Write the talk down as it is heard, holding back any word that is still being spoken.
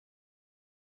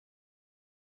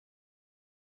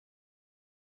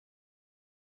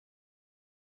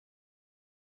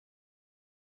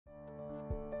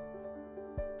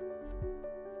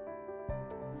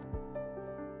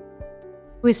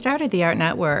We started the Art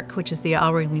Network, which is the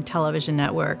Ringling television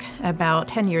network, about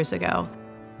 10 years ago.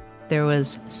 There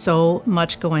was so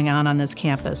much going on this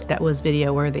campus that was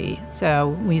video-worthy. So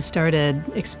we started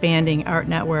expanding Art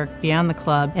Network beyond the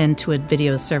club into a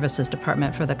video services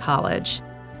department for the college.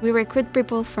 We recruit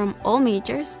people from all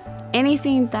majors.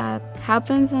 Anything that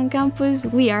happens on campus,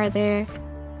 we are there.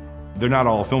 They're not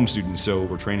all film students, so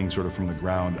we're training sort of from the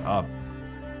ground up.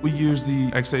 We use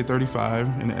the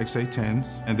XA35 and the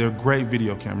XA10s, and they're great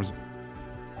video cameras.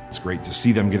 It's great to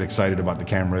see them get excited about the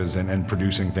cameras and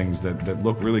producing things that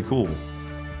look really cool.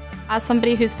 As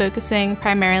somebody who's focusing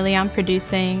primarily on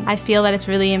producing, I feel that it's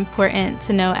really important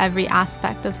to know every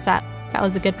aspect of set. That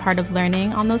was a good part of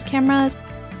learning on those cameras.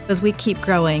 As we keep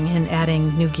growing and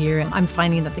adding new gear, I'm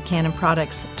finding that the Canon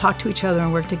products talk to each other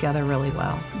and work together really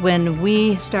well. When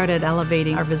we started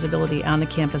elevating our visibility on the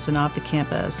campus and off the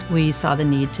campus, we saw the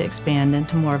need to expand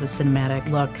into more of a cinematic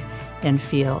look and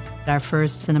feel. Our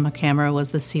first cinema camera was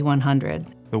the C100.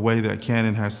 The way that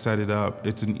Canon has set it up,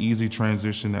 it's an easy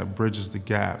transition that bridges the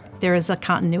gap. There is a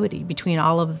continuity between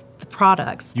all of the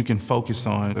products. You can focus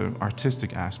on the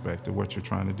artistic aspect of what you're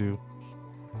trying to do.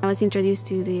 I was introduced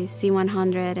to the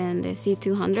C100 and the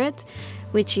C200,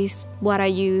 which is what I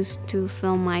used to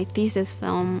film my thesis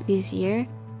film this year.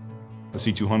 The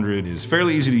C200 is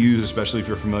fairly easy to use, especially if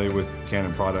you're familiar with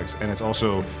Canon products, and it's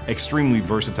also extremely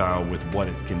versatile with what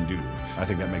it can do. I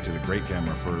think that makes it a great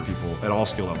camera for people at all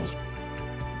skill levels.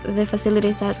 The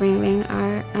facilities at Ringling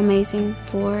are amazing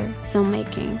for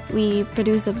filmmaking. We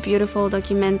produce a beautiful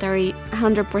documentary,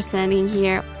 100% in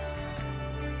here.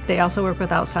 They also work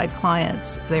with outside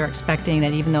clients. They're expecting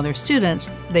that even though they're students,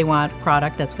 they want a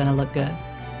product that's going to look good.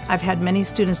 I've had many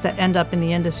students that end up in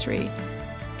the industry.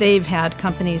 They've had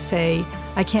companies say,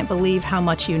 "I can't believe how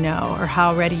much you know, or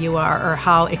how ready you are, or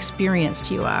how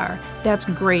experienced you are." That's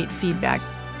great feedback.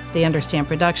 They understand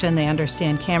production, they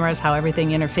understand cameras, how everything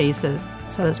interfaces,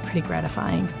 so that's pretty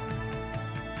gratifying.